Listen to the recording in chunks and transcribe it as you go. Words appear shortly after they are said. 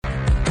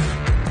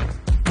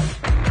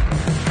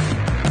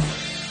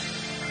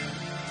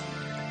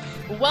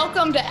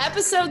Welcome to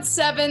episode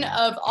 7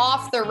 of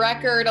Off the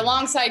Record.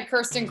 Alongside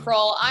Kirsten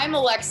Kroll, I'm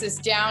Alexis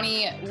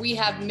Downey. We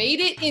have made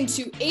it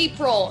into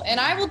April, and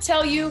I will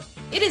tell you,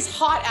 it is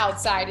hot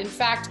outside. In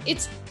fact,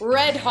 it's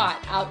red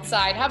hot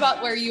outside. How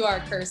about where you are,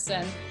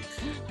 Kirsten?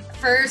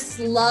 First,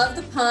 love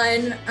the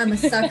pun. I'm a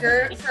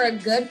sucker for a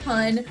good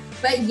pun.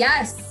 But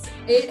yes,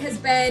 it has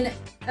been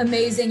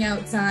amazing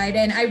outside,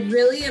 and I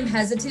really am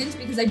hesitant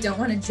because I don't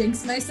want to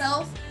jinx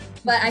myself.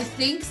 But I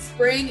think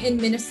spring in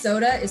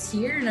Minnesota is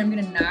here, and I'm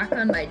going to knock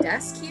on my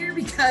desk here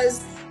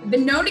because I've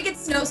been known to get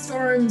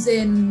snowstorms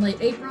in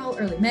late April,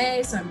 early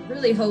May, so I'm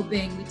really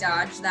hoping we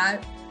dodge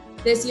that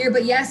this year.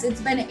 But yes,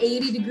 it's been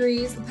 80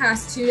 degrees the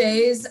past 2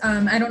 days.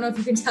 I don't know if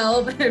you can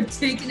tell, but I've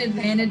taken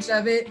advantage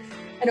of it.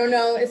 I don't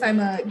know if I'm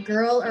a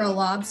girl or a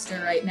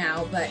lobster right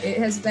now, but it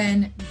has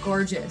been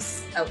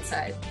gorgeous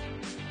outside.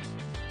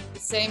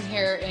 Same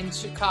here in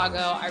Chicago.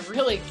 I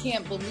really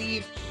can't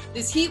believe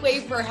this heat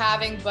wave we're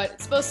having, but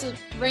it's supposed to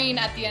rain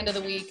at the end of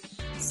the week.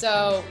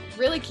 So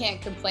really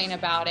can't complain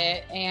about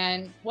it.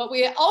 And what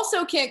we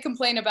also can't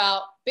complain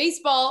about,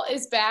 baseball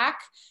is back.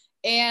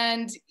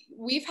 And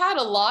we've had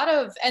a lot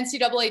of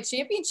NCAA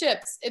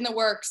championships in the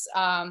works,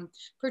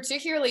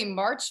 particularly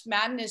March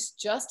Madness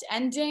just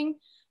ending.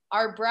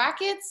 Our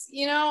brackets,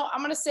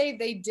 I'm going to say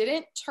they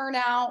didn't turn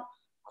out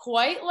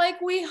quite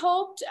like we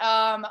hoped,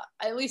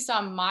 at least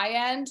on my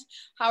end.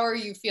 How are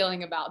you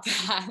feeling about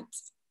that?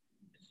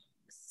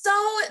 So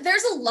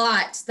there's a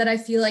lot that I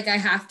feel like I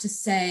have to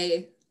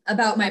say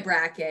about my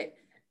bracket.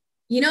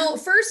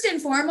 First and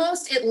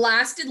foremost, it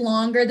lasted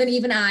longer than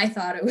even I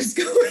thought it was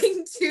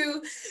going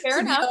to.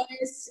 Fair enough. Be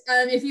honest,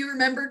 if you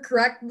remember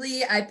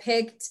correctly, I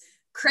picked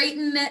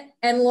Creighton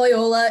and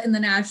Loyola in the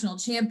national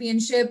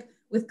championship,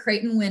 with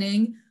Creighton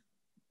winning.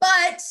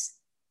 But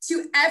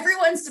to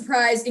everyone's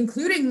surprise,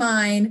 including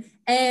mine,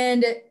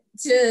 and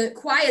to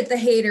quiet the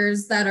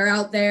haters that are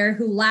out there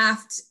who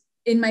laughed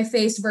in my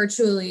face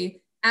virtually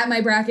at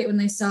my bracket when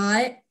they saw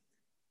it,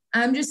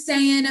 I'm just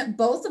saying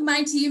both of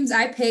my teams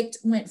I picked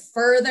went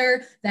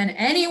further than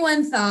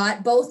anyone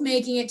thought, both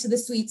making it to the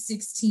Sweet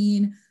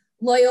 16.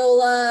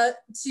 Loyola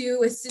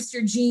with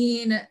Sister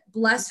Jean,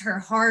 bless her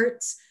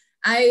heart.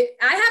 I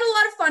had a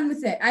lot of fun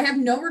with it. I have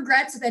no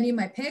regrets with any of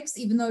my picks,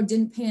 even though it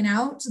didn't pan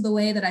out the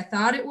way that I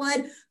thought it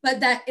would. But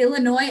that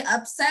Illinois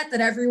upset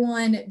that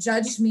everyone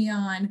judged me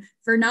on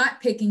for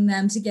not picking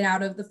them to get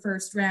out of the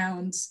first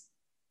round,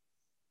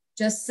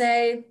 just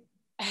say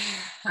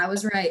I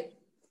was right.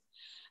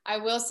 I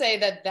will say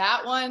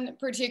that one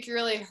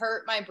particularly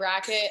hurt my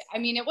bracket. I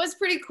mean, it was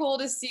pretty cool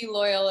to see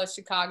Loyola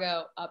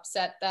Chicago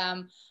upset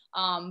them.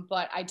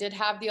 But I did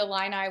have the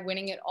Illini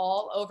winning it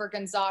all over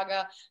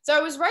Gonzaga. So I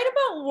was right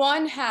about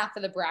one half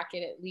of the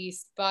bracket at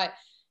least, but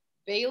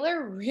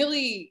Baylor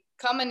really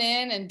coming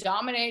in and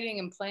dominating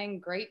and playing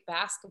great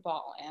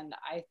basketball. And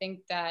I think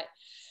that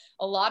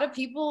a lot of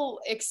people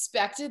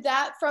expected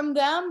that from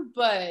them,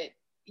 but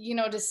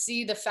to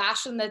see the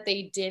fashion that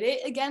they did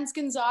it against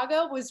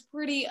Gonzaga was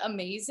pretty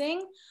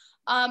amazing.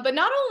 But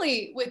not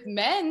only with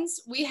men's,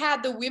 we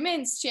had the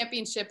women's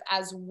championship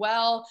as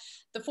well.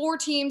 The 4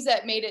 teams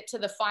that made it to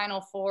the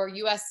Final Four,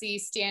 USC,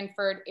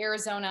 Stanford,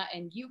 Arizona,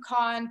 and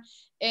UConn.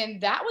 And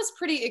that was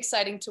pretty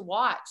exciting to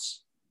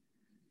watch.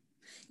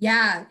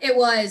 Yeah, it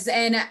was.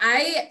 And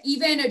I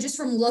even just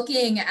from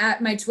looking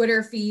at my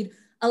Twitter feed,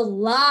 a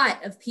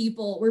lot of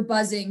people were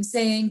buzzing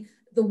saying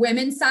the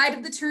women's side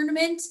of the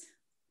tournament,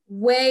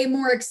 way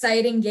more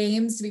exciting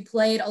games to be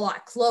played, a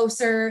lot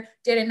closer,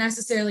 didn't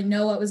necessarily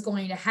know what was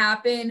going to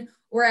happen.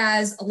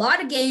 Whereas a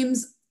lot of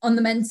games on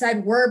the men's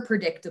side were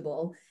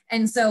predictable.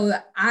 And so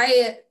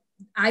I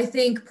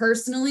think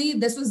personally,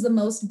 this was the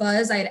most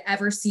buzz I had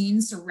ever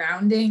seen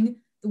surrounding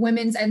the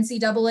women's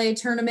NCAA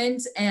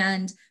tournament,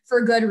 and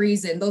for good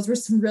reason. Those were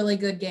some really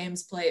good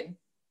games played.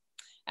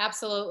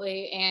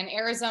 Absolutely. And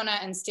Arizona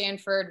and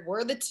Stanford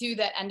were the 2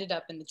 that ended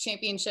up in the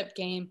championship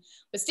game,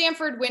 with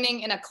Stanford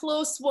winning in a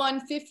close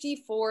one,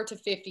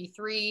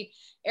 54-53.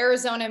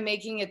 Arizona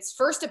making its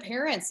first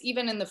appearance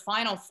even in the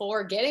Final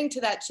Four, getting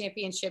to that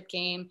championship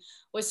game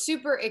was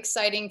super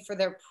exciting for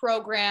their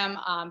program.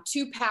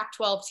 2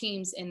 Pac-12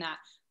 teams in that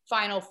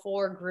Final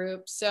Four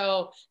group.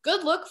 So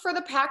good look for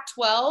the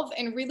Pac-12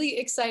 and really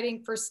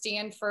exciting for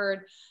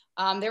Stanford.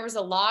 There was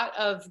a lot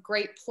of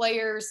great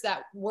players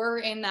that were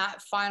in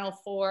that Final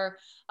Four.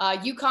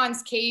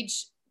 UConn's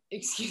Paige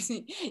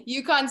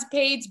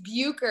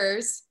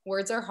Buchers,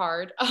 words are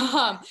hard.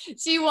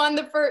 She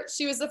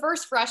was the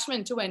first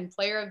freshman to win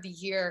Player of the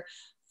Year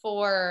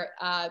for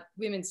the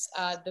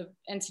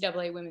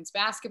NCAA women's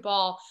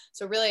basketball.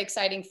 So really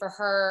exciting for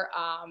her.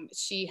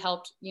 She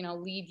helped,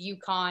 lead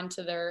UConn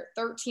to their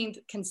 13th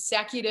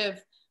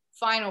consecutive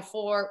Final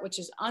Four, which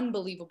is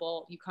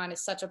unbelievable. UConn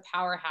is such a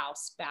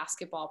powerhouse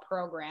basketball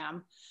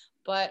program.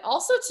 But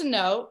also to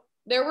note,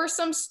 there were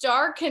some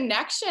star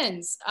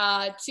connections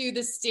to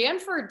the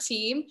Stanford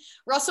team.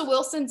 Russell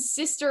Wilson's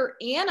sister,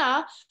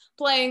 Anna,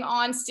 playing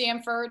on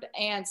Stanford,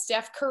 and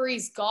Steph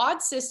Curry's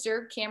god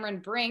sister, Cameron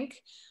Brink,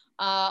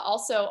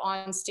 also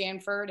on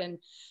Stanford. And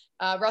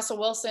Russell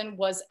Wilson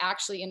was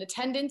actually in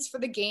attendance for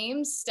the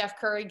games. Steph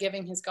Curry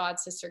giving his god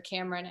sister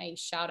Cameron a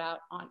shout out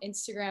on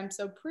Instagram.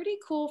 So pretty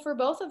cool for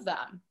both of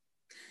them.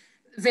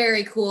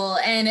 Very cool.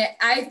 And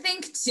I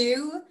think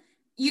too,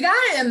 you got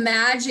to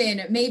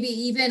imagine maybe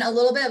even a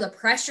little bit of the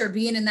pressure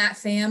being in that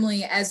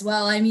family as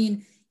well. I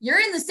mean, you're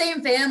in the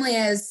same family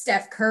as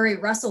Steph Curry,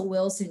 Russell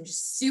Wilson,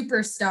 just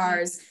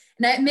superstars.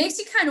 And that makes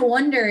you kind of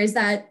wonder, is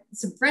that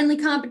some friendly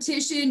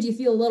competition? Do you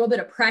feel a little bit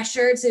of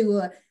pressure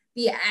to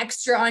be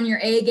extra on your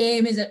A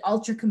game? Is it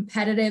ultra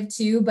competitive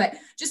too? But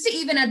just to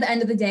even at the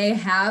end of the day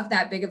have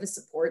that big of a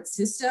support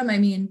system, I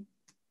mean,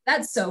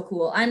 that's so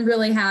cool. I'm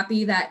really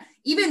happy that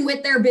even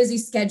with their busy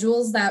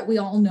schedules that we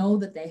all know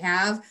that they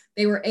have,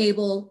 they were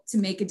able to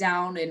make it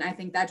down. And I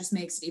think that just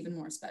makes it even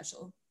more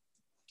special.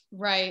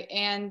 Right.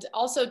 And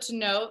also to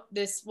note,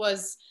 this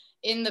was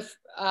in the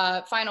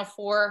Final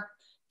Four.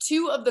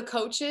 Two of the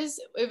coaches,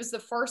 it was the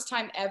first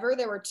time ever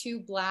there were two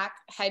Black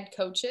head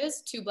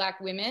coaches, two Black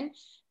women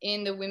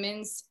in the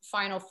women's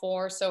Final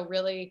Four. So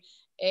really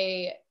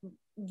a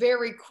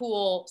very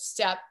cool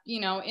step,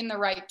 in the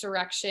right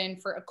direction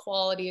for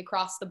equality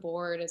across the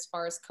board as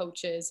far as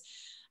coaches.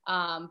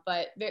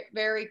 But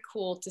very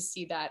cool to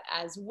see that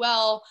as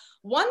well.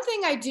 One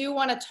thing I do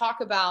want to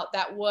talk about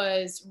that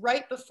was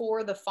right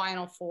before the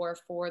Final Four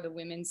for the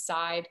women's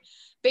side,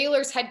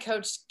 Baylor's head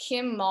coach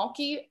Kim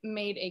Mulkey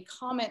made a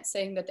comment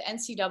saying that the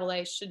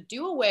NCAA should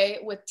do away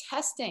with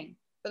testing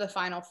for the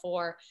Final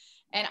Four.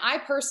 And I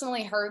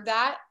personally heard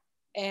that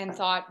and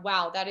thought,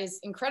 wow, that is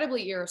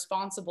incredibly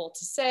irresponsible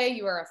to say.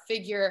 You are a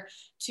figure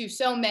to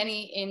so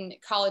many in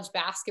college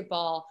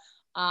basketball.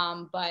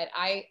 But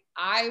I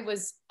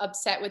was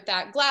upset with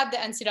that. Glad the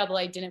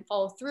NCAA didn't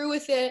follow through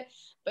with it,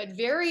 but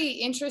very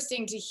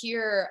interesting to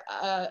hear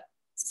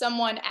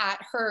someone at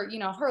her,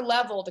 her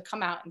level to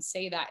come out and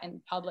say that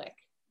in public.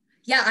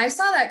 Yeah, I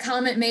saw that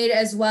comment made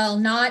as well,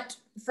 not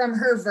from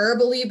her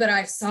verbally, but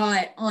I saw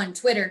it on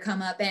Twitter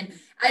come up, and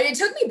it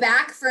took me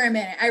back for a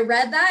minute. I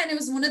read that and it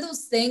was one of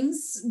those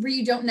things where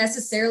you don't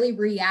necessarily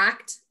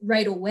react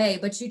right away,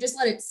 but you just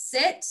let it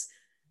sit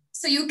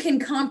so you can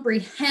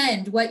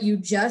comprehend what you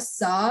just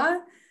saw.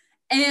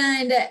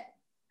 And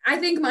I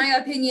think my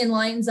opinion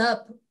lines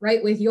up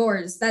right with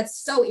yours.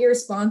 That's so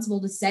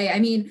irresponsible to say. I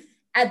mean,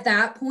 at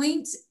that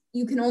point,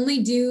 you can only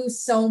do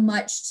so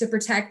much to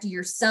protect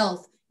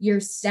yourself, your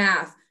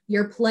staff,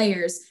 your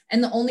players.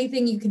 And the only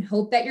thing you can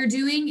hope that you're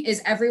doing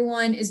is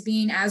everyone is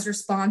being as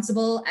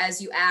responsible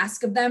as you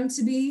ask of them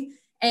to be.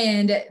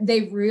 And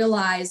they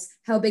realize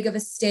how big of a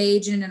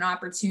stage and an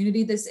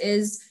opportunity this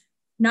is.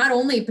 Not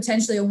only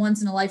potentially a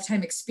once in a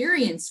lifetime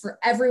experience for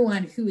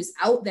everyone who is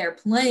out there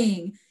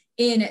playing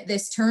in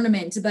this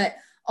tournament, but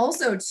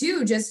also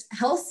too, just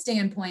health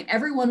standpoint,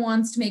 everyone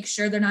wants to make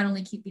sure they're not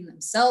only keeping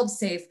themselves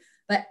safe,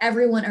 but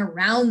everyone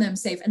around them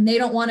safe. And they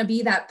don't want to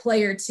be that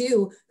player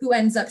too, who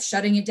ends up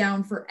shutting it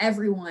down for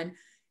everyone.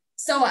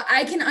 So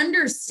I can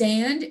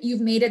understand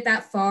you've made it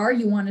that far.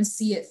 You want to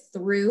see it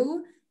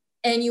through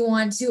and you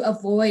want to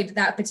avoid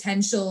that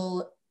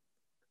potential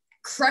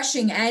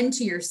crushing end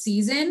to your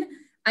season.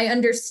 I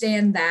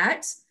understand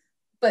that,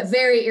 but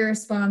very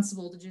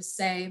irresponsible to just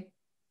say,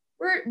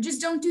 just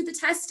don't do the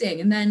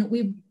testing. And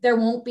then there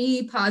won't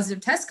be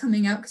positive tests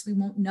coming out because we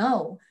won't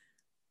know.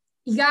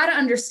 You got to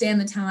understand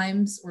the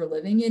times we're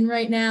living in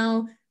right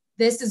now.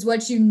 This is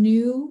what you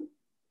knew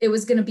it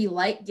was going to be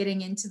like getting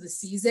into the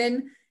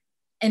season.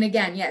 And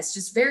again, yes,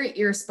 just very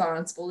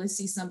irresponsible to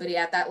see somebody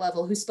at that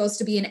level who's supposed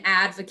to be an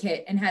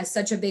advocate and has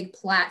such a big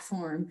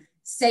platform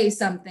say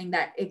something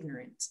that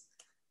ignorant.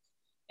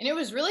 And it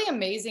was really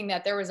amazing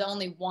that there was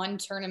only one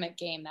tournament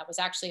game that was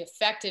actually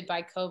affected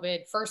by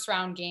COVID. First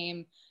round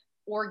game,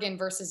 Oregon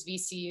versus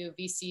VCU.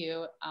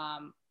 VCU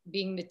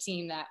being the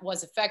team that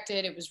was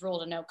affected. It was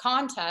ruled a no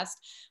contest.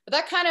 But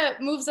that kind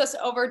of moves us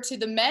over to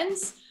the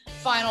men's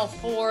Final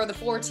Four, the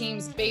four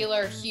teams,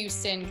 Baylor,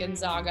 Houston,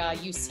 Gonzaga,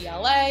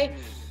 UCLA.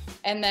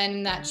 And then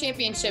in that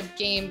championship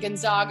game,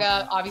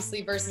 Gonzaga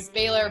obviously versus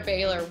Baylor,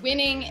 Baylor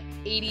winning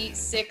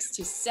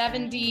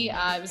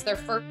 86-70. It was their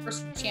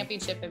first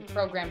championship in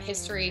program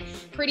history.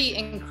 Pretty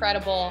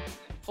incredible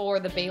for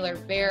the Baylor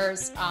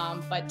Bears.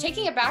 But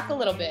taking it back a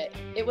little bit,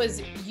 it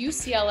was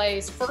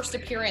UCLA's first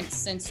appearance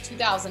since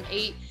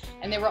 2008,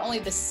 and they were only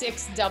the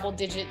sixth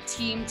double-digit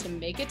team to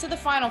make it to the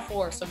Final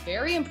Four. So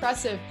very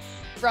impressive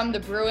from the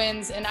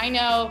Bruins. And I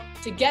know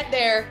to get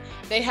there,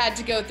 they had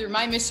to go through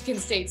my Michigan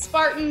State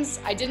Spartans.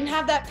 I didn't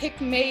have that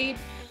pick made,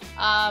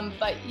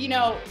 but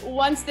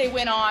once they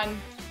went on,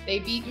 they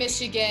beat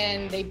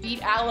Michigan, they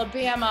beat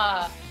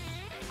Alabama.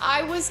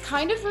 I was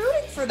kind of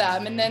rooting for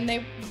them. And then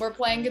they were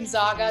playing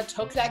Gonzaga,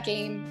 took that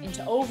game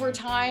into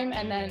overtime.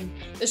 And then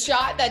the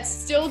shot that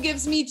still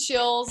gives me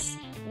chills,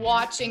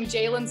 watching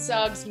Jalen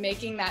Suggs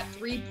making that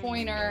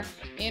three-pointer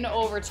in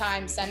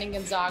overtime, sending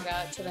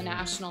Gonzaga to the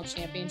national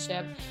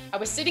championship. I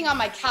was sitting on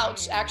my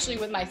couch actually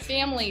with my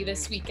family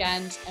this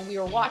weekend, and we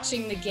were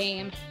watching the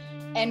game,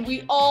 and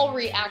we all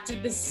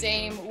reacted the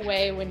same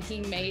way when he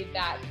made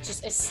that,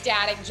 just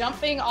ecstatic,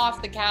 jumping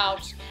off the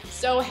couch,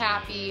 so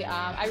happy.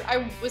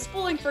 I was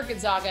pulling for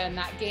Gonzaga in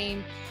that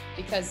game,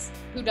 because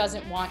who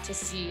doesn't want to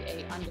see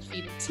a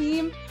undefeated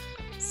team?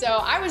 So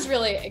I was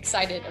really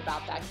excited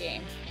about that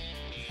game.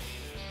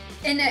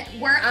 And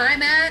where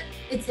I'm at,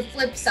 it's the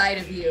flip side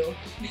of you.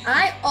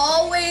 I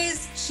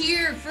always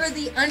cheer for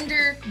the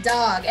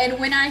underdog. And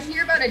when I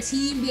hear about a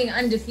team being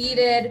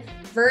undefeated,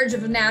 verge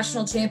of a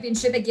national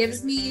championship, it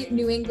gives me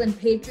New England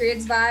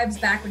Patriots vibes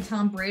back when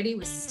Tom Brady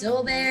was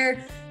still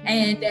there.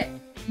 And,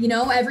 you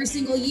know, every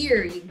single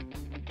year you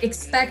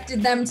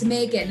expected them to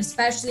make it. And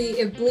especially,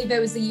 I believe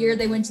it was the year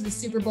they went to the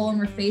Super Bowl and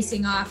were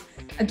facing off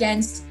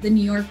against the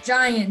New York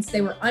Giants.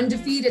 They were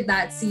undefeated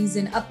that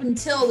season up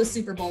until the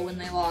Super Bowl when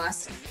they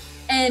lost.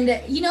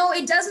 And, you know,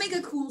 it does make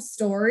a cool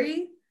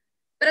story,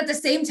 but at the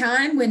same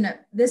time, when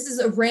this is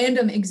a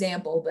random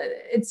example, but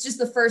it's just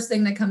the first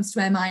thing that comes to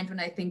my mind when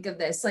I think of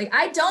this, like,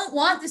 I don't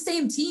want the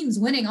same teams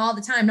winning all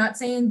the time. Not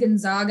saying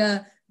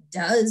Gonzaga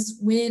does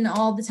win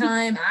all the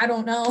time. I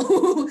don't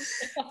know.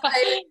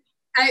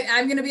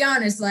 I'm going to be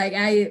honest. Like,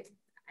 I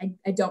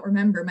don't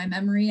remember my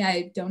memory.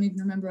 I don't even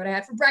remember what I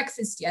had for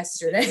breakfast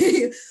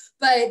yesterday,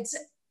 but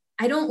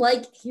I don't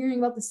like hearing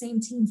about the same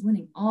teams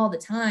winning all the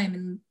time.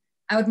 And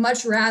I would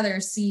much rather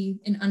see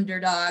an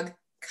underdog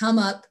come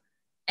up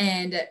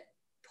and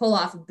pull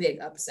off a big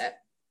upset.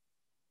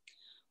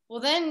 Well,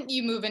 then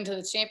you move into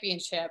the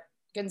championship,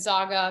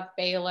 Gonzaga,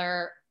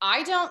 Baylor.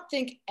 I don't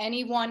think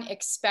anyone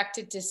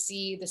expected to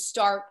see the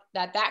start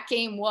that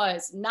game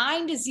was.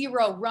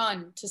 9-0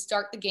 run to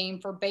start the game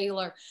for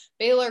Baylor.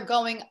 Baylor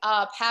going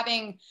up,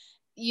 having,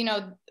 you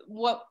know,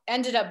 what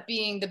ended up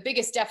being the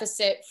biggest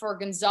deficit for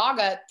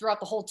Gonzaga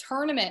throughout the whole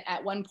tournament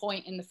at one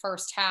point in the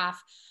first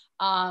half.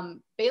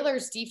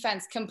 Baylor's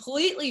defense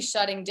completely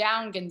shutting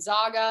down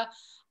Gonzaga.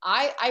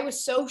 I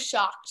was so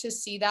shocked to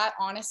see that,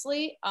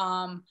 honestly.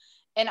 And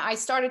I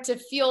started to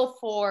feel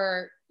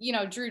for, you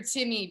know, Drew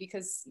Timme,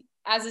 because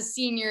as a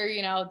senior,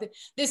 you know,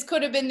 this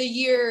could have been the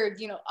year,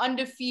 you know,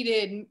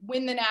 undefeated,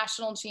 win the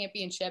national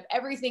championship,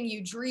 everything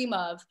you dream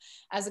of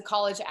as a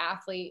college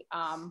athlete.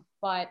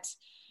 But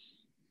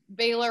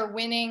Baylor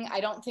winning,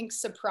 I don't think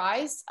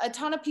surprised a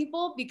ton of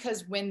people,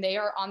 because when they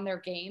are on their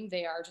game,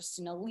 they are just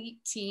an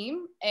elite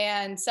team.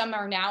 And some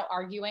are now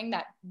arguing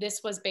that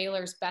this was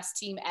Baylor's best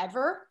team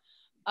ever.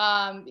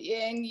 And,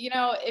 you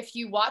know, if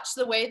you watch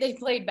the way they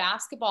played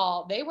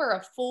basketball, they were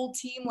a full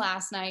team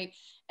last night,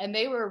 and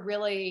they were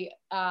really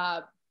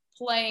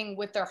playing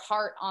with their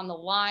heart on the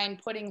line,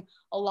 putting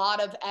a lot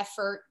of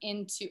effort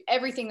into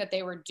everything that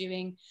they were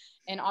doing.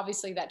 And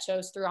obviously that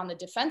shows through on the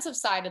defensive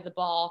side of the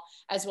ball,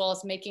 as well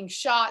as making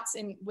shots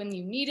and when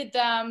you needed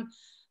them.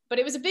 But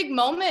it was a big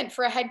moment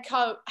for head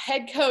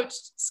coach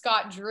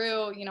Scott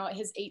Drew, you know,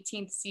 his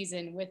 18th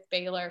season with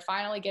Baylor,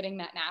 finally getting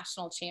that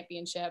national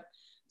championship.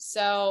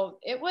 So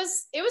it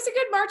was a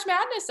good March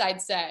Madness,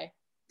 I'd say.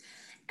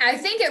 I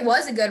think it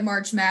was a good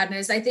March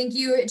Madness. I think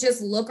you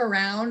just look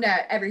around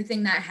at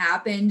everything that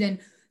happened, and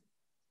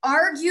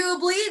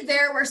arguably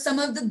there were some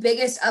of the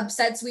biggest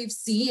upsets we've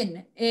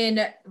seen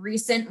in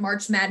recent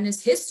March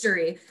Madness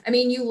history. I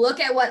mean, you look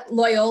at what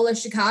Loyola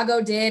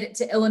Chicago did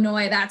to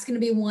Illinois. That's going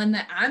to be one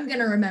that I'm going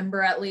to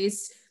remember, at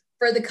least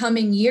for the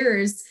coming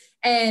years.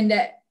 And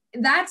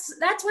that's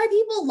why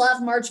people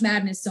love March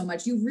Madness so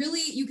much.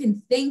 You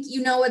can think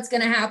you know what's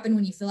going to happen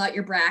when you fill out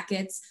your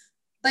brackets,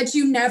 but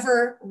you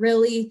never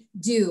really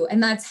do.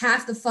 And that's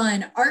half the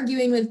fun,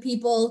 arguing with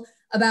people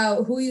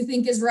about who you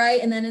think is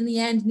right. And then in the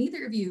end,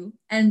 neither of you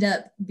end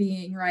up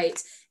being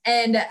right.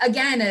 And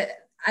again,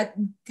 I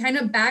kind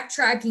of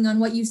backtracking on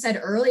what you said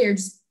earlier,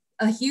 just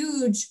a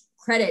huge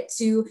credit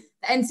to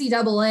the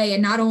NCAA,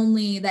 and not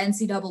only the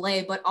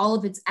NCAA, but all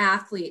of its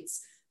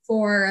athletes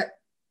for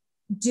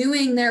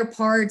doing their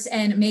part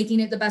and making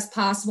it the best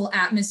possible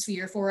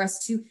atmosphere for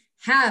us to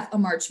have a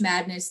March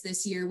Madness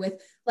this year,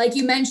 with, like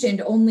you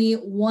mentioned, only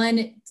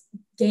one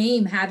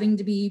game having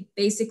to be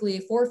basically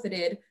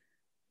forfeited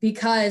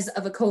because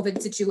of a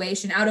COVID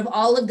situation. Out of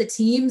all of the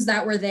teams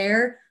that were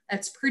there,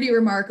 that's pretty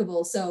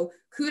remarkable. So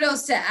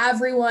kudos to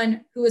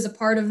everyone who was a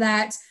part of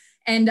that.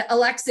 And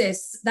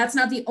Alexis, that's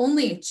not the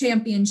only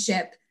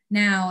championship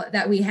now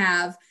that we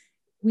have.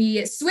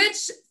 We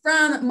switched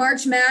from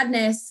March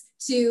Madness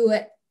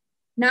to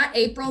not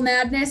April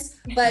Madness,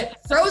 but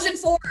Frozen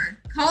Four,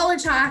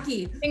 college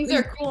hockey. Things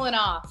are cooling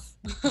off.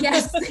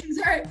 Yes, things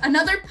are,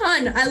 another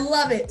pun. I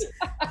love it.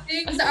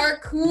 Things are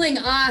cooling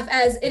off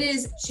as it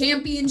is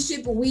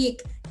championship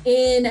week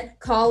in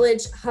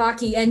college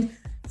hockey. And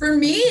for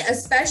me,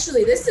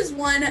 especially, this is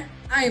one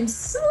I am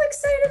so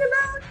excited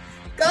about.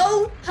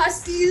 Go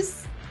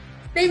Huskies.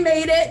 They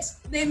made it.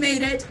 They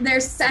made it. Their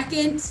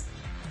second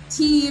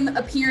team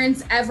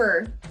appearance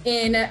ever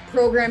in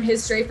program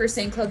history for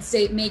St. Cloud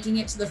State, making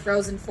it to the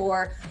Frozen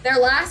Four. Their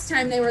last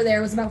time they were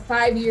there was about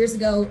 5 years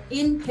ago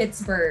in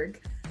Pittsburgh.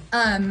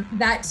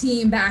 That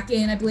team back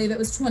in, I believe it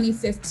was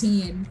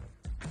 2015,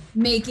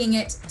 making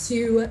it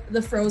to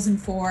the Frozen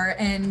Four.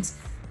 And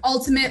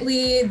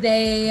ultimately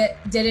they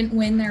didn't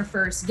win their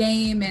first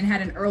game and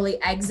had an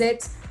early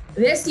exit.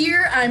 This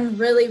year, I'm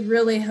really,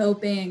 really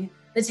hoping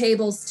the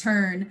tables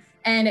turn.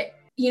 And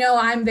you know,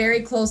 I'm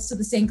very close to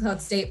the St. Cloud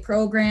State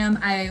program.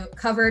 I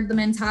covered the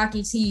men's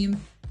hockey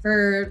team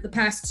for the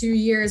past 2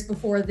 years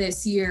before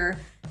this year.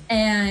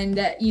 And,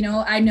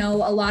 I know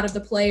a lot of the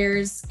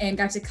players and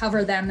got to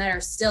cover them that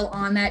are still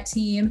on that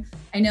team.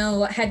 I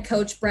know head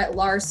coach Brett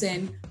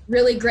Larson,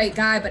 really great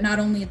guy, but not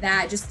only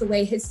that, just the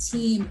way his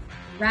team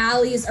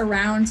rallies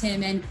around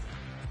him. And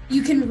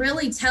you can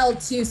really tell,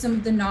 too, some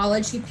of the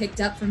knowledge he picked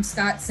up from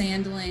Scott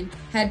Sandlin,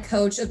 head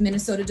coach of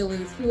Minnesota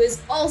Duluth, who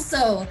is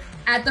also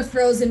at the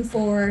Frozen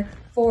Four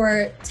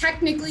for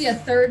technically a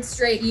third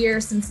straight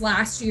year since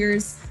last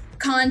year's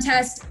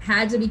contest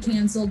had to be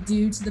canceled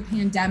due to the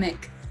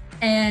pandemic.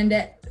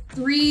 And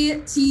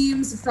 3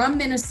 teams from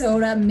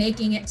Minnesota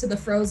making it to the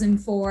Frozen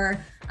Four.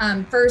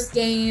 First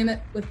game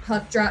with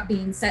puck drop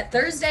being set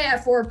Thursday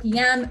at 4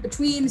 p.m.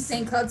 between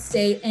St. Cloud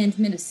State and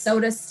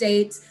Minnesota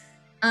State.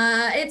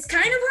 It's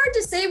kind of hard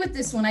to say with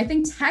this one. I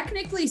think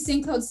technically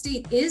St. Cloud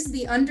State is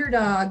the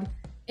underdog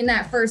in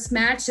that first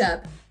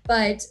matchup,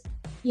 but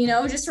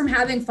just from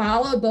having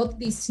followed both of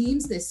these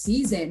teams this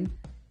season,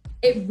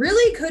 it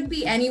really could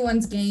be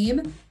anyone's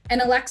game.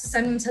 And Alexis,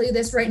 I'm going to tell you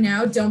this right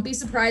now, don't be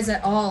surprised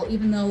at all,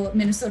 even though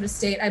Minnesota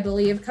State, I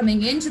believe,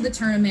 coming into the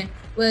tournament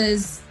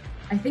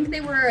I think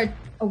they were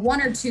a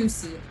 1 or 2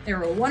 seed. They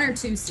were a 1 or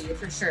 2 seed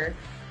for sure.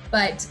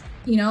 But,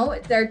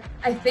 they're,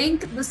 I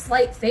think, the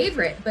slight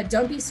favorite. But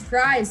don't be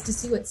surprised to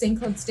see what St.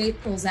 Cloud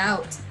State pulls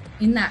out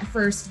in that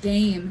first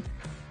game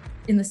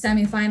in the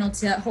semifinal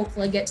to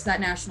hopefully get to that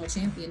national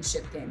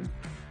championship game.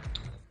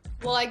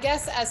 Well, I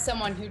guess as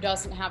someone who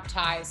doesn't have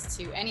ties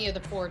to any of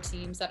the 4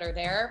 teams that are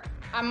there,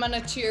 I'm going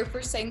to cheer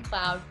for St.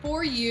 Cloud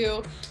for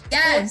you.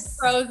 Yes.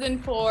 Frozen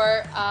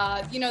Four.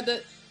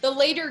 The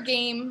later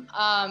game,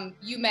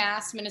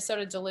 UMass,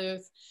 Minnesota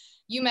Duluth,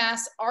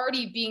 UMass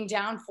already being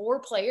down 4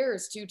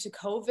 players due to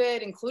COVID,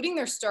 including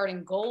their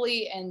starting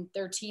goalie and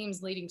their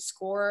team's leading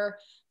scorer.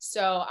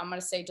 So I'm going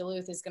to say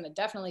Duluth is going to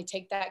definitely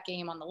take that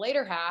game on the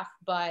later half,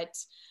 but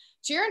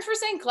cheering for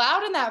St.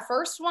 Cloud in that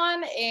first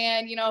one.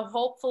 And,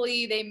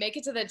 hopefully they make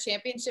it to the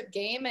championship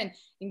game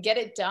and get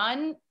it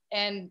done.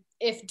 And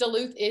if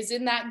Duluth is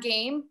in that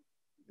game,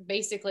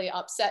 basically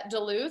upset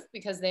Duluth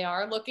because they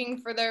are looking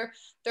for their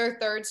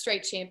third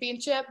straight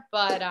championship.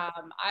 But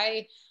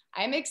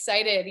I'm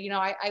excited.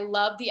 I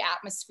love the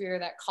atmosphere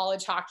that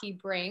college hockey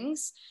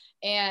brings.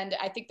 And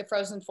I think the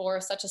Frozen Four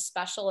is such a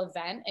special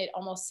event. It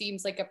almost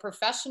seems like a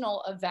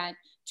professional event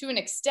to an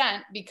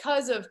extent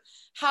because of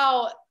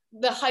how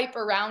the hype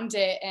around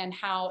it and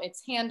how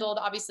it's handled.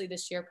 Obviously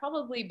this year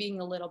probably being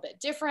a little bit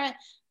different,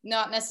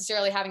 not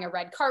necessarily having a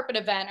red carpet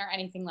event or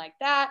anything like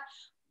that.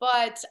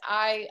 But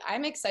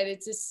I'm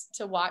excited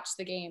to watch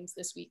the games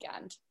this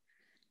weekend.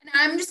 And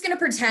I'm just going to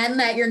pretend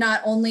that you're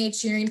not only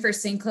cheering for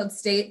St. Cloud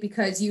State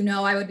because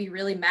I would be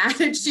really mad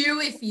at you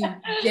if you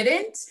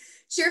didn't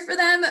cheer for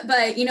them.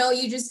 But,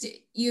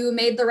 you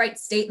made the right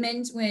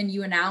statement when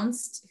you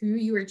announced who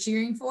you were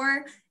cheering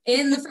for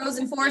in the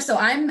Frozen Four. So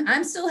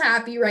I'm still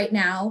happy right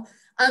now.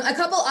 A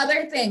couple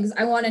other things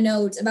I want to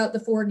note about the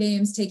 4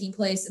 games taking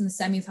place in the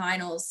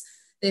semifinals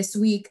this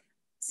week.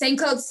 St.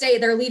 Cloud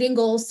State, their leading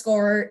goal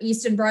scorer,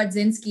 Easton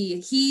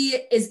Brodzinski, he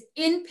is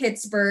in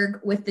Pittsburgh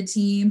with the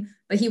team,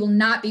 but he will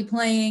not be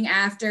playing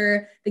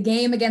after the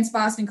game against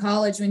Boston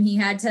College when he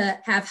had to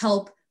have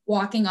help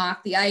walking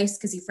off the ice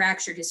because he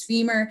fractured his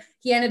femur.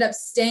 He ended up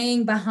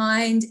staying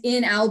behind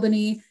in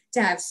Albany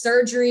to have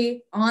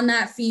surgery on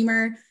that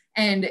femur.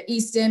 And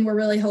Easton, we're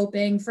really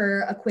hoping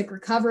for a quick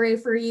recovery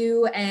for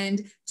you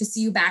and to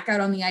see you back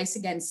out on the ice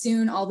again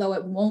soon, although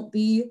it won't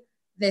be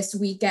this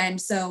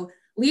weekend. So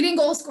leading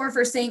goal scorer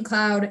for St.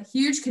 Cloud,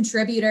 huge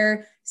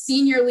contributor,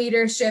 senior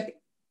leadership.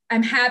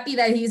 I'm happy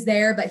that he's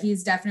there, but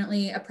he's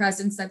definitely a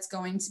presence that's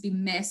going to be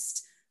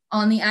missed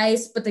on the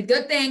ice. But the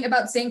good thing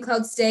about St.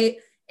 Cloud State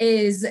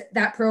is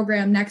that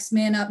program, next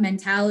man up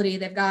mentality.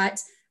 They've got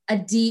a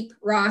deep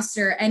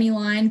roster. Any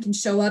line can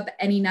show up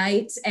any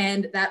night.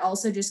 And that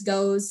also just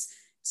goes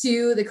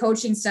to the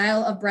coaching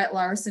style of Brett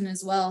Larson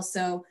as well.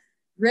 So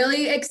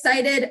really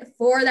excited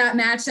for that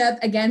matchup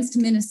against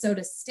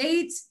Minnesota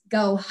State.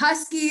 Go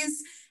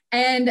Huskies.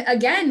 And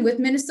again, with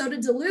Minnesota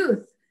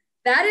Duluth,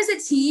 that is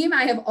a team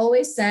I have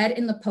always said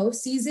in the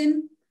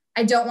postseason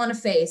I don't want to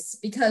face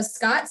because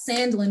Scott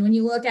Sandlin, when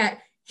you look at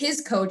his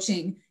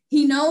coaching,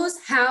 he knows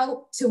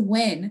how to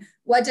win.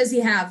 What does he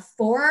have?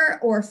 4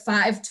 or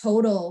 5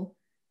 total?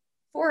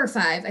 4 or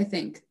 5, I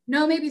think.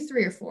 No, maybe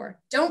 3 or 4.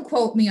 Don't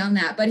quote me on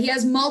that, but he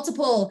has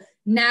multiple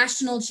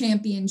national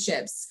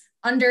championships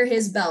under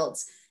his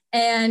belt.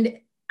 And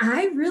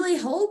I really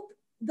hope,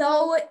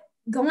 though,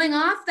 going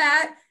off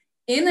that,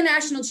 in the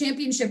national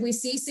championship, we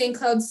see St.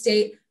 Cloud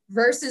State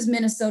versus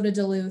Minnesota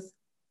Duluth.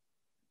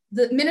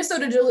 The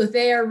Minnesota Duluth,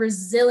 they are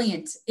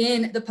resilient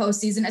in the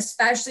postseason,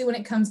 especially when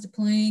it comes to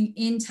playing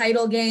in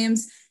title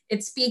games.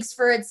 It speaks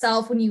for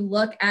itself when you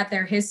look at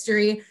their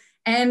history.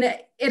 And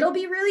it'll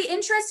be really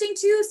interesting,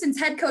 too, since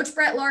head coach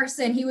Brett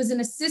Larson, he was an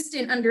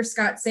assistant under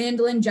Scott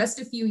Sandlin just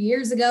a few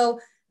years ago.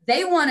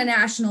 They won a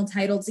national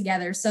title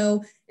together.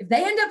 So if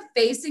they end up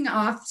facing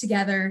off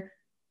together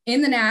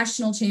in the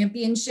national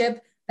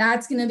championship,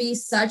 that's going to be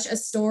such a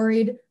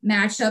storied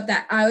matchup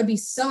that I would be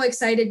so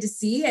excited to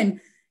see. And,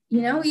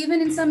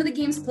 even in some of the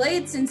games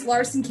played since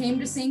Larson came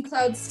to St.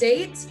 Cloud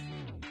State,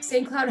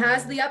 St. Cloud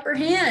has the upper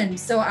hand.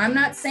 So I'm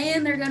not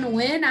saying they're going to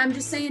win. I'm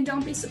just saying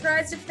don't be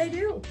surprised if they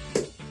do.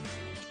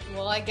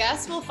 Well, I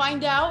guess we'll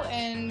find out,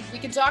 and we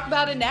can talk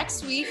about it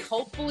next week.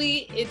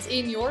 Hopefully it's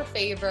in your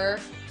favor.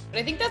 But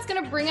I think that's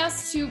going to bring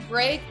us to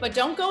break. But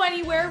don't go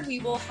anywhere. We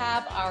will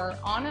have our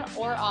on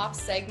or off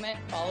segment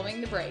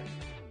following the break.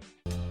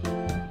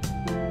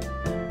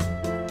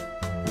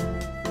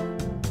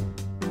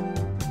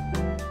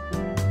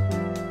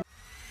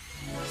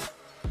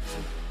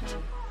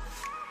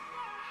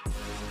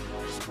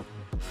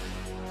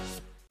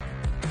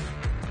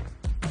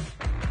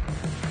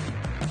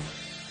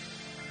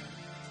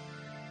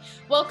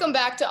 Welcome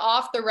back to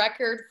Off the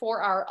Record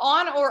for our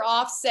on or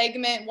off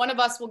segment. One of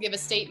us will give a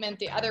statement.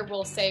 The other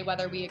will say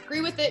whether we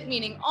agree with it,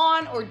 meaning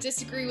on, or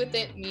disagree with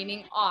it,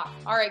 meaning off.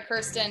 All right,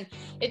 Kirsten,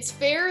 it's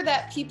fair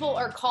that people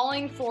are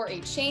calling for a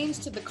change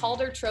to the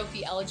Calder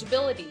Trophy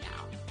eligibility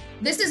now.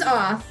 This is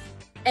off,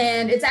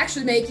 and it's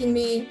actually making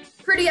me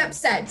pretty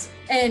upset.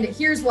 And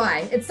here's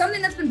why. It's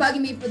something that's been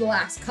bugging me for the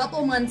last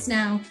couple months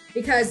now,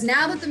 because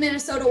now that the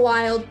Minnesota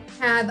Wild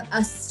have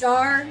a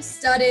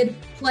star-studded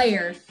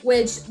player,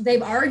 which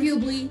they've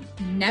arguably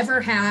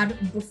never had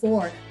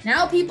before,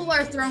 now people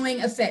are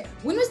throwing a fit.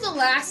 When was the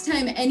last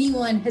time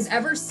anyone has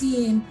ever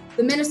seen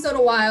the Minnesota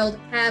Wild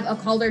have a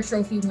Calder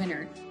Trophy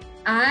winner?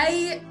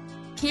 I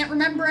can't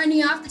remember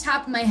any off the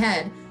top of my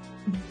head.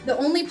 The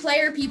only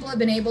player people have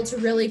been able to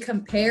really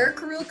compare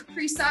Kirill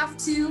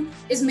Kaprizov to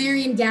is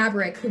Marian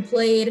Gaborik, who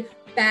played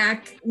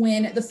back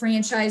when the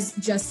franchise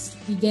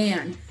just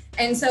began.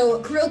 And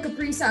so Kirill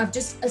Kaprizov,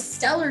 just a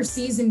stellar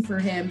season for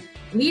him,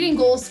 leading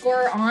goal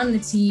scorer on the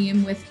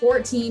team with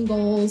 14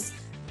 goals,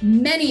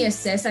 many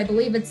assists. I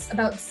believe it's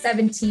about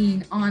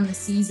 17 on the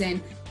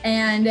season.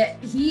 And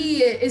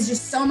he is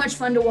just so much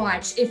fun to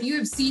watch. If you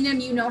have seen him,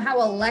 you know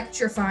how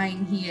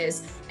electrifying he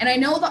is. And I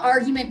know the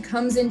argument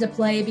comes into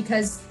play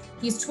because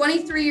he's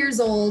 23 years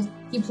old.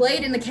 He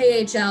played in the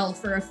KHL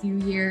for a few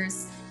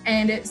years.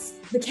 And it's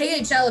the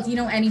KHL, if you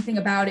know anything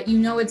about it, you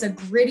know it's a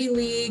gritty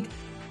league,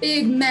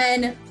 big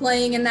men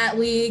playing in that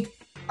league,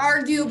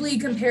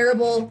 arguably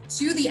comparable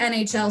to the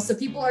NHL. So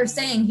people are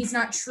saying he's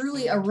not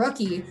truly a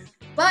rookie.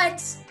 But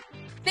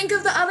think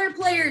of the other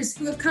players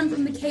who have come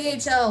from the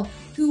KHL,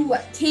 who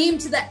came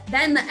to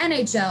then the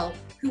NHL,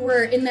 who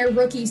were in their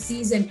rookie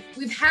season.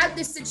 We've had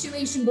this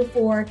situation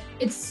before.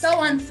 It's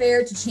so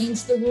unfair to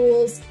change the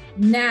rules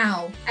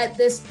now at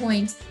this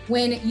point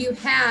when you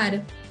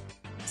had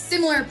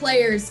similar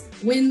players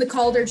win the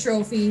Calder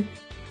Trophy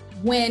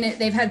when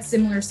they've had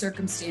similar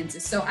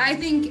circumstances. So I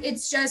think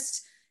it's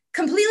just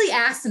completely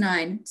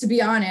asinine, to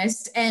be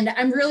honest. And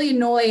I'm really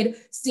annoyed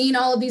seeing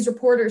all of these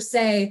reporters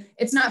say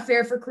it's not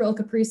fair for Kirill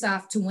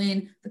Kaprizov to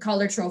win the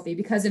Calder Trophy,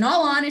 because in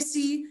all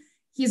honesty,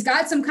 he's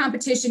got some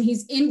competition.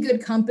 He's in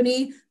good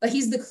company, but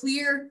he's the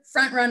clear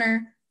front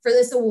runner for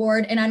this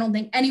award. And I don't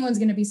think anyone's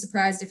going to be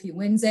surprised if he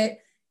wins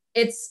it.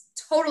 It's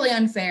totally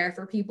unfair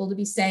for people to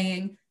be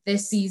saying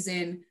this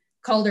season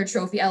Calder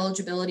Trophy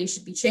eligibility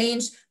should be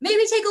changed.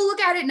 Maybe take a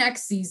look at it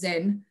next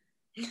season.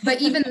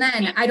 But even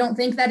then, I don't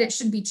think that it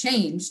should be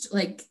changed.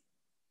 Like,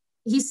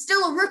 he's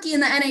still a rookie in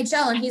the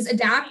NHL, and he's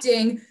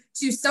adapting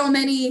to so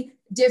many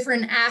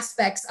different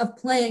aspects of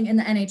playing in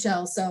the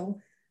NHL. So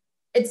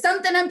it's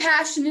something I'm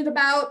passionate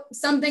about,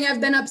 something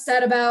I've been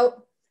upset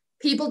about.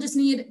 People just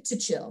need to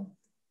chill.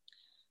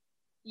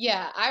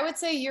 Yeah, I would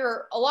say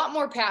you're a lot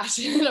more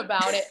passionate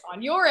about it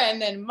on your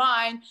end than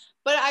mine,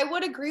 but I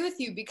would agree with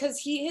you because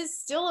he is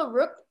still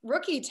a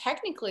rookie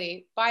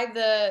technically by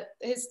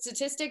his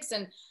statistics,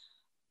 and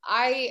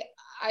I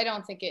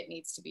don't think it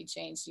needs to be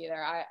changed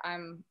either.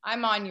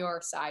 I'm on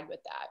your side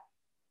with that.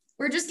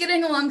 We're just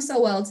getting along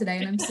so well today,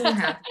 and I'm so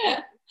happy.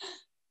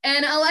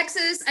 And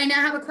Alexis, I now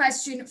have a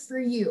question for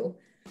you.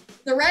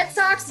 The Red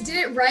Sox did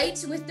it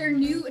right with their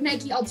new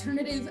Nike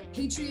Alternative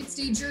Patriots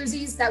Day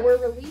jerseys that were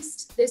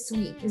released this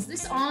week. Is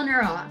this on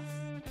or off?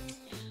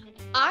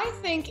 I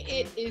think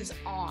it is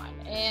on.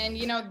 And,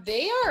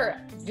 they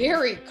are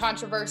very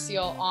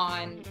controversial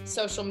on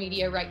social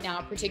media right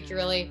now,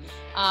 particularly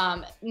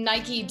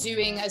Nike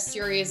doing a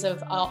series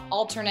of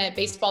alternate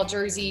baseball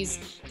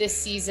jerseys this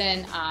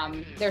season.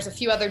 There's a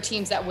few other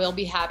teams that will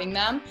be having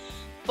them.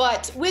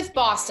 But with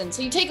Boston,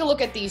 so you take a look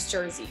at these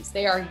jerseys.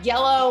 They are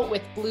yellow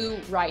with blue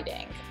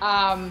writing.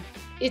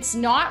 It's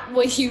not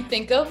what you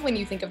think of when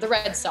you think of the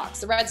Red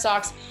Sox. The Red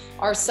Sox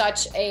are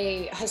such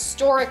a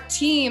historic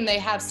team. They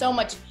have so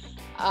much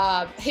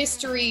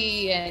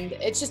history, and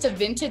it's just a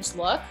vintage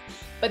look.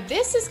 But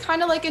this is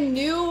kind of like a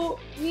new,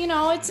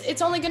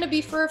 it's only going to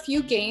be for a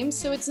few games.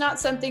 So it's not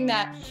something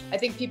that I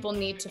think people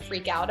need to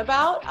freak out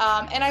about.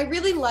 And I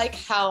really like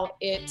how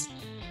it,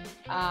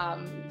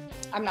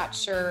 I'm not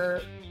sure,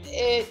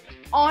 it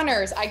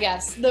honors, I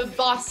guess, the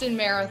Boston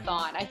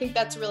Marathon. I think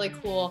that's really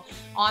cool.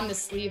 On the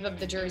sleeve of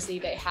the jersey,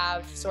 they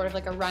have sort of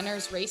like a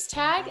runner's race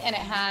tag, and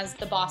it has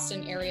the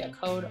Boston area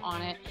code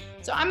on it.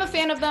 So I'm a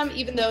fan of them,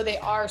 even though they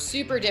are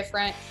super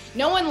different.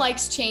 No one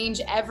likes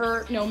change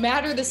ever, no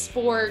matter the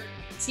sport.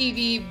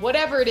 TV,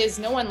 whatever it is,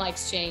 no one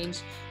likes change.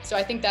 So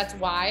I think that's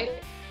why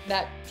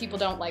that people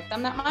don't like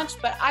them that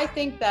much. But I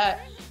think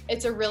that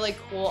it's a really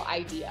cool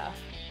idea.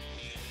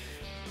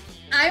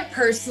 I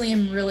personally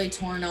am really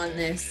torn on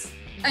this.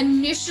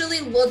 Initially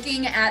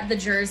looking at the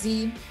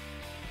jersey,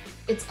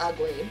 it's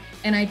ugly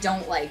and I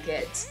don't like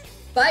it.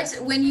 But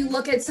when you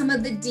look at some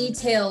of the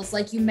details,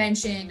 like you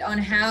mentioned, on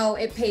how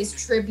it pays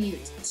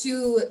tribute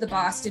to the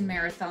Boston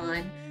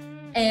Marathon,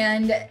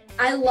 and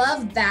I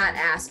love that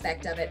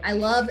aspect of it. I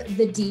love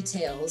the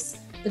details.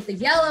 But the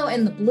yellow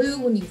and the blue,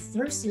 when you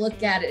first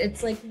look at it,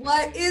 it's like,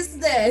 what is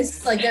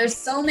this? Like, there's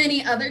so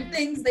many other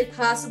things they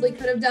possibly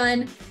could have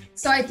done.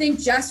 So I think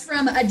just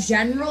from a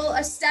general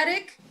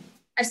aesthetic,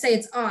 I say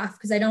it's off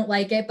because I don't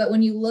like it. But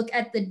when you look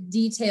at the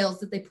details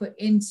that they put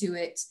into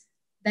it,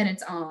 then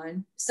it's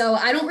on. So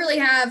I don't really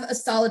have a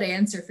solid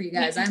answer for you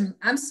guys.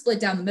 I'm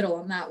split down the middle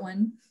on that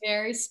one.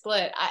 Very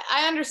split.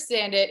 I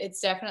understand it.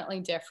 It's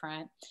definitely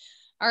different.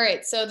 All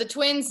right, so the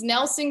Twins,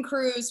 Nelson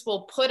Cruz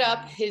will put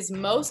up his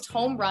most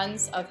home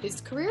runs of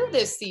his career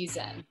this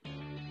season.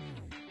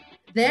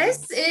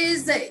 This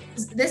is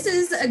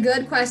a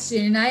good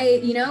question. I,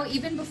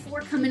 even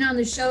before coming on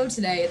the show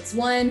today, it's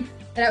one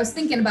that I was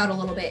thinking about a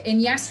little bit. In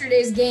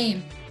yesterday's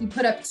game, he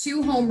put up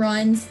 2 home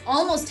runs,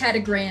 almost had a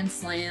grand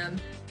slam.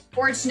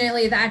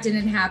 Fortunately, that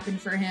didn't happen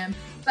for him.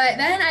 But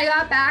then I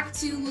got back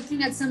to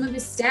looking at some of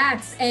his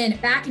stats, and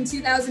back in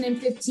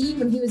 2015,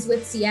 when he was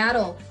with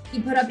Seattle,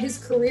 he put up his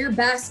career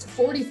best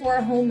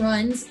 44 home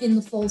runs in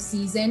the full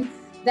season.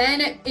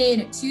 Then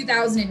in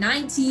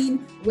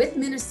 2019, with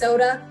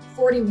Minnesota,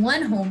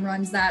 41 home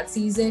runs that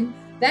season.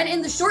 Then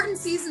in the shortened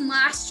season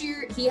last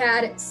year, he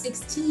had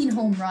 16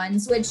 home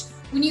runs, which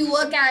when you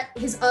look at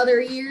his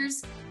other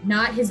years,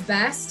 not his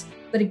best,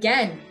 but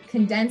again,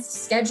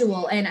 condensed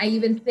schedule. And I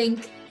even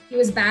think he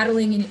was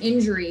battling an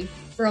injury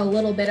for a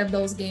little bit of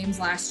those games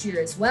last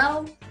year as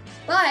well.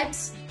 But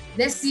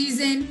this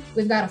season,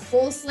 we've got a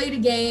full slate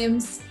of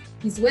games.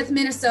 He's with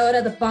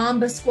Minnesota, the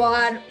Bomba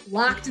squad,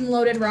 locked and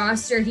loaded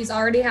roster. He's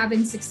already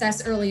having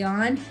success early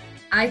on.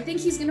 I think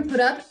he's going to put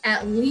up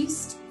at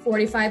least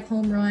 45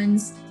 home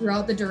runs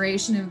throughout the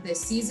duration of this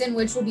season,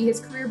 which will be his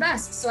career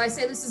best. So I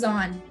say this is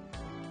on.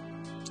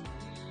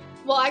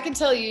 Well, I can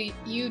tell you,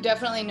 you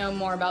definitely know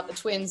more about the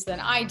Twins than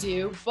I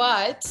do,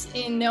 but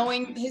in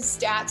knowing his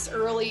stats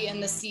early in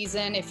the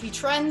season, if he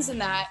trends in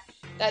that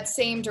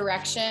same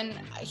direction,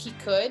 he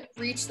could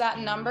reach that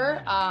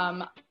number.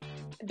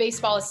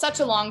 Baseball is such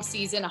a long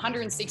season,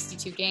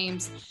 162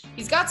 games.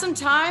 He's got some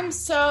time,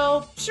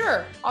 so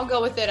sure, I'll go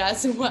with it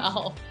as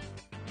well.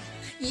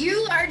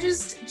 You are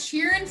just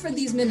cheering for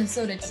these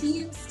Minnesota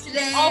teams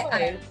today. Always.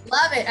 I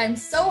love it. I'm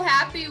so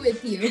happy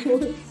with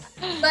you.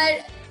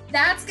 But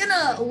that's going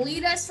to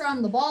lead us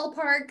from the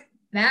ballpark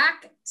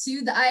back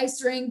to the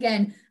ice rink,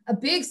 and a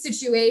big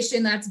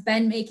situation that's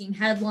been making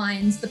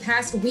headlines the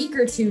past week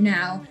or two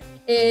now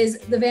is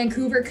the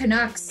Vancouver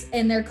Canucks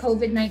and their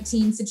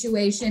COVID-19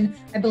 situation.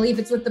 I believe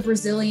it's with the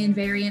Brazilian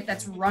variant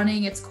that's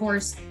running its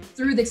course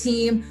through the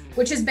team,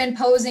 which has been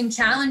posing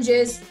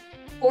challenges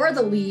for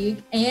the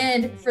league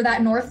and for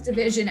that North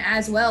Division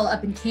as well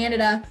up in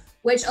Canada,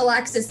 which,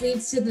 Alexis,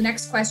 leads to the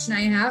next question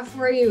I have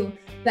for you.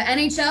 The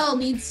NHL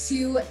needs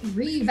to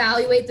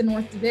reevaluate the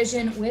North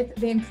Division with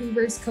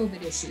Vancouver's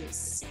COVID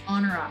issues.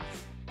 On or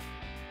off?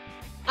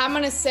 I'm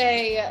going to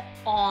say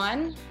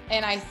on,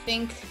 and I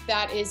think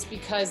that is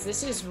because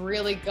this is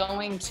really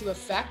going to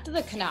affect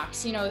the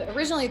Canucks.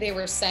 Originally they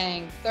were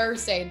saying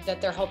Thursday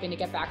that they're hoping to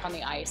get back on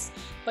the ice,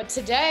 but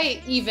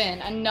today,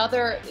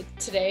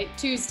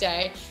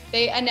 Tuesday,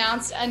 they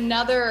announced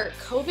another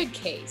COVID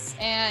case.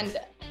 And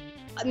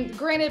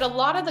granted, a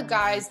lot of the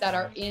guys that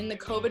are in the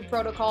COVID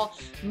protocol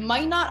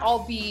might not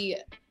all be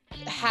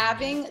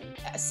having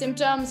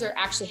symptoms or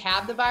actually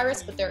have the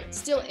virus, but they're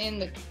still in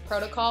the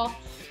protocol.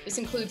 This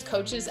includes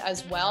coaches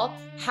as well.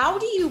 How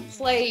do you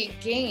play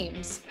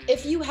games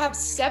if you have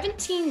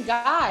 17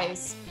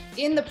 guys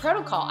in the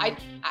protocol?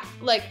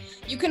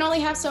 You can only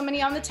have so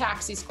many on the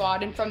taxi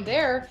squad. And from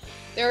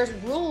there's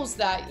rules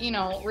that,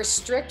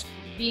 restrict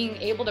being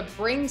able to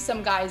bring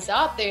some guys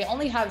up. They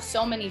only have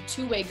so many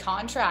two-way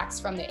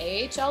contracts from the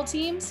AHL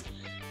teams.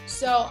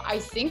 So I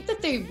think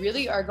that they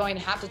really are going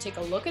to have to take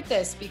a look at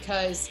this,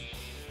 because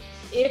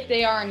if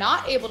they are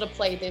not able to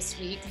play this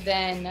week,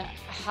 then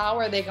how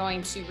are they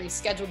going to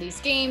reschedule these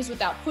games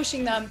without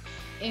pushing them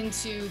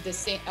into the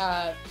same,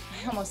 I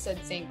almost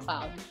said St.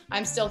 Cloud.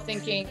 I'm still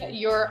thinking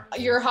your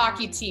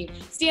hockey team,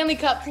 Stanley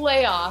Cup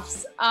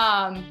playoffs.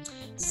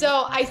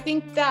 So I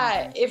think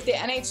that if the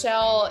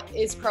NHL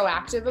is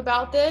proactive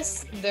about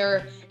this,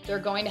 they're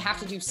going to have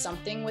to do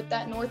something with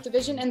that North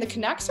Division. And the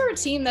Canucks are a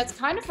team that's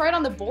kind of right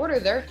on the border.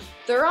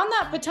 They're on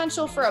that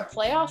potential for a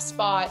playoff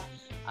spot.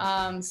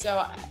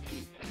 So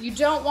you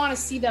don't want to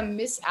see them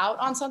miss out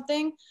on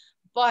something,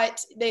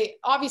 but they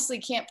obviously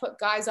can't put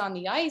guys on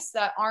the ice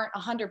that aren't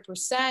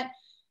 100%,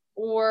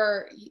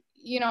 or,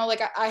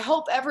 I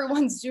hope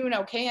everyone's doing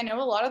okay. I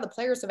know a lot of the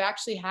players have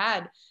actually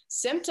had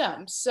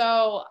symptoms.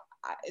 So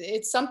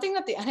it's something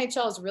that the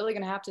NHL is really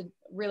going to have to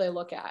really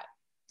look at.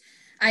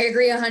 I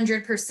agree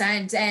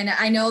 100%. And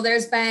I know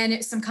there's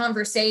been some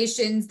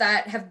conversations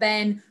that have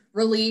been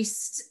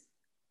released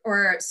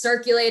or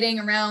circulating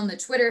around the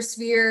Twitter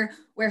sphere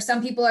where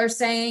some people are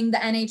saying the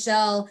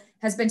NHL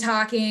has been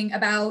talking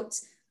about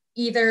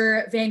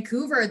either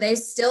Vancouver, they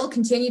still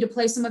continue to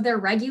play some of their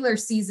regular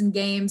season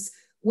games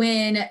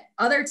when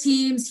other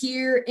teams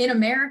here in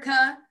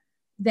America,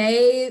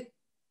 they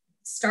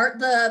start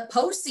the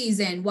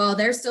postseason while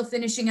they're still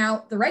finishing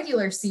out the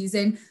regular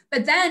season.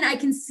 But then I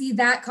can see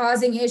that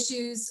causing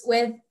issues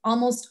with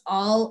almost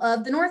all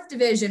of the North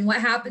Division.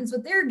 What happens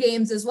with their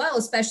games as well,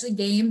 especially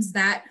games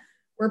that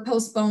were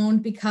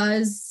postponed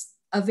because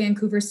of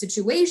Vancouver's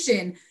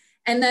situation.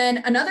 And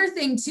then another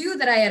thing too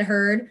that I had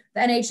heard,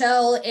 the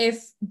NHL,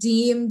 if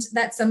deemed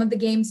that some of the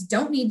games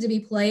don't need to be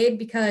played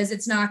because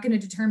it's not going to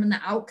determine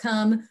the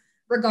outcome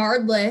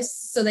regardless,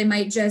 so they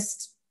might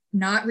just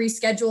not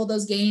reschedule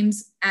those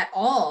games at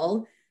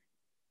all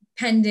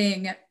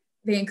pending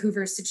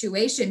Vancouver's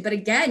situation. But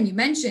again, you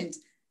mentioned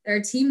they're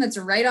a team that's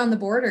right on the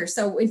border.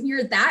 So when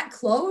you're that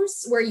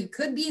close where you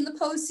could be in the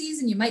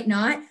postseason, you might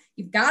not,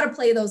 you've got to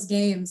play those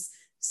games.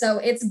 So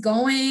it's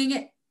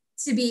going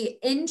to be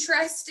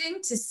interesting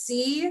to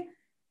see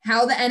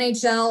how the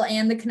NHL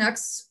and the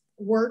Canucks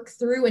work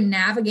through and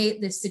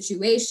navigate this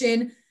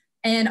situation.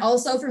 And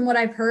also from what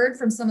I've heard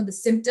from some of the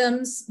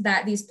symptoms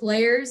that these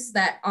players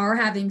that are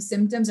having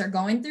symptoms are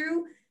going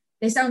through,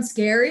 they sound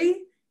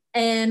scary.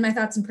 And my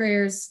thoughts and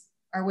prayers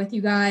are with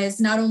you guys,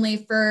 not only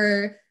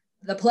for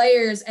the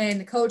players and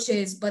the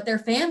coaches, but their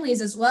families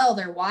as well,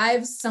 their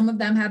wives. Some of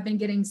them have been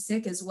getting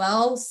sick as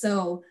well.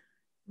 So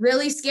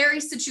really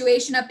scary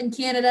situation up in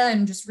Canada,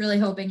 and just really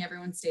hoping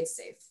everyone stays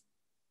safe.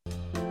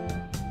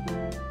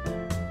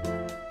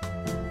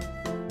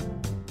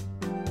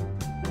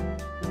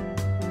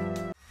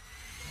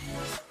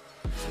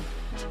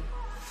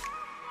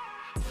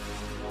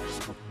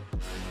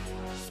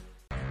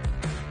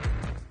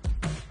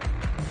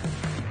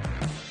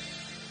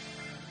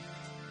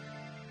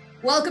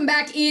 Welcome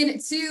back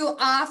into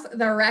Off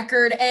the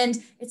Record,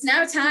 and it's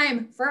now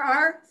time for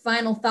our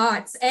final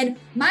thoughts. And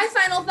my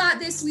final thought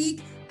this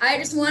week, I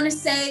just want to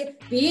say,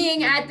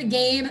 being at the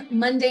game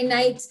Monday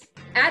night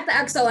at the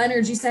Xcel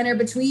Energy Center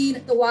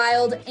between the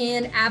Wild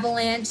and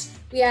Avalanche,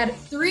 we had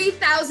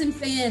 3,000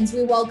 fans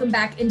we welcomed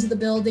back into the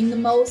building, the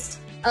most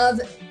of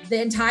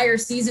the entire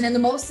season and the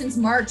most since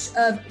March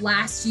of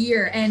last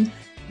year. And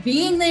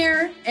being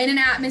there in an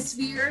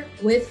atmosphere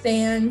with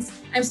fans,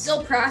 I'm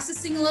still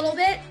processing a little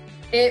bit.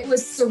 It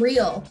was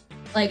surreal.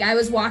 Like, I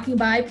was walking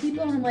by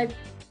people and I'm like,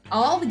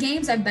 all the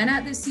games I've been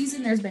at this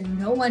season, there's been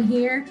no one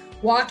here.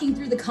 Walking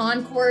through the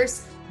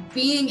concourse,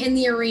 being in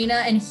the arena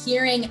and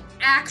hearing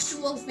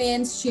actual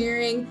fans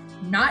cheering,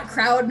 not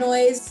crowd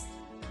noise.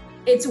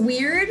 It's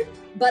weird,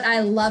 but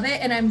I love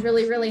it. And I'm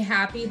really, really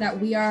happy that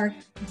we are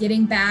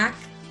getting back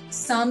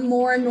some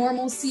more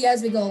normalcy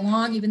as we go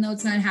along, even though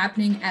it's not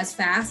happening as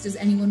fast as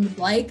anyone would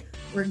like.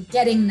 We're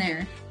getting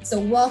there. So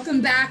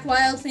welcome back,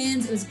 Wild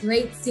fans. It was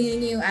great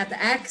seeing you at the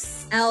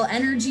Xcel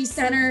Energy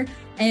Center,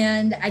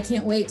 and I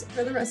can't wait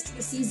for the rest of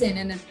the season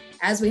and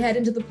as we head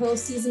into the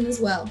postseason as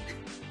well.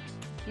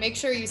 Make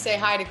sure you say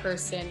hi to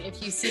Kirsten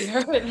if you see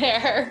her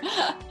there.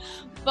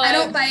 But I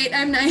don't bite,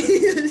 I'm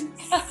nice.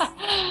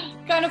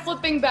 Kind of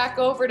flipping back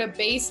over to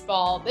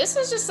baseball, this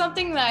was just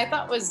something that I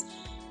thought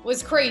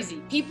was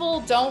crazy.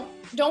 People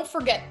don't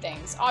forget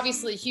things.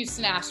 Obviously,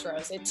 Houston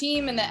Astros, a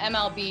team in the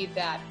MLB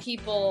that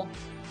people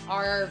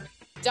are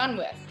done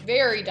with,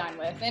 very done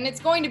with. And it's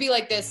going to be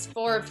like this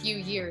for a few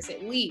years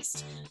at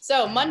least.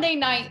 So Monday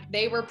night,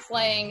 they were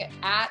playing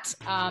at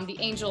the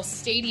Angels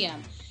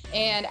Stadium.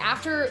 And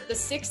after the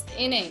 6th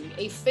inning,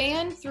 a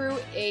fan threw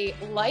a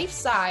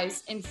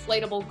life-size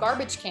inflatable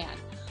garbage can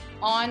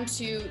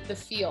onto the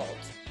field.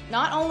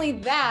 Not only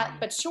that,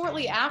 but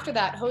shortly after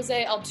that,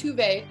 Jose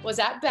Altuve was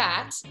at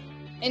bat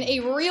and a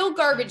real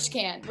garbage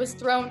can was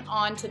thrown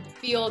onto the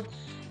field.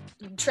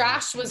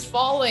 Trash was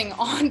falling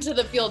onto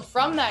the field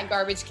from that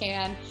garbage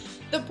can.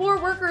 The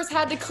poor workers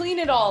had to clean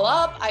it all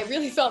up. I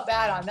really felt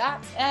bad on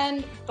that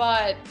end,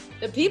 but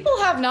the people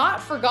have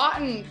not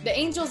forgotten. The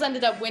Angels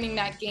ended up winning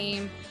that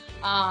game,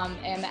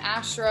 and the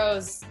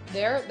Astros,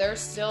 they're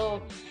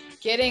still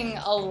getting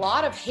a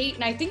lot of hate,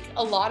 and I think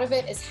a lot of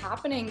it is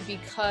happening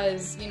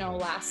because, you know,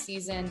 last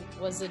season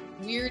was a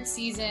weird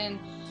season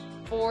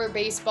for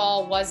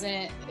baseball.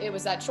 It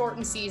was that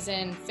shortened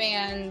season.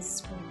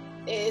 Fans,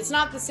 it's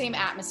not the same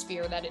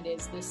atmosphere that it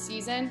is this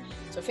season.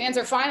 So fans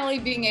are finally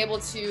being able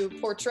to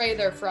portray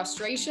their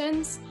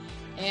frustrations,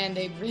 and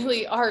they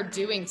really are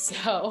doing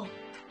so.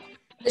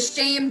 The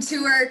shame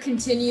tour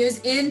continues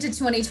into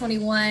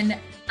 2021.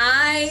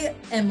 I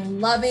am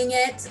loving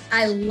it.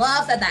 I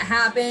love that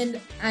happened.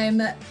 I'm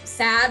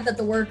sad that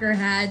the worker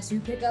had to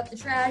pick up the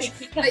trash.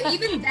 But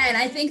even then,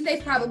 I think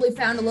they've probably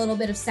found a little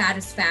bit of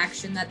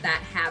satisfaction that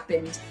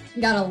happened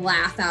and got a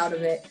laugh out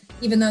of it,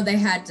 even though they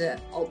had to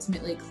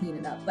ultimately clean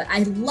it up. But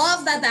I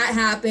love that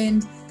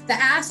happened. The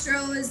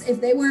Astros,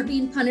 if they weren't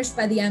being punished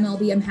by the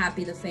MLB, I'm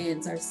happy the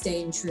fans are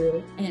staying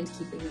true and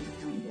keeping them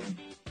accountable.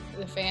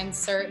 The fans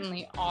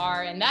certainly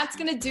are. And that's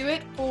going to do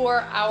it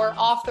for our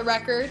Off the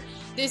Record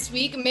this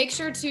week. Make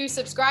sure to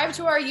subscribe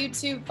to our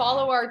YouTube,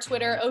 follow our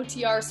Twitter,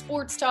 OTR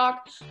Sports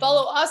Talk,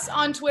 follow us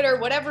on Twitter,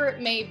 whatever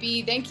it may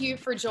be. Thank you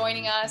for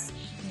joining us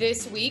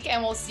this week,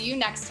 and we'll see you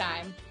next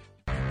time.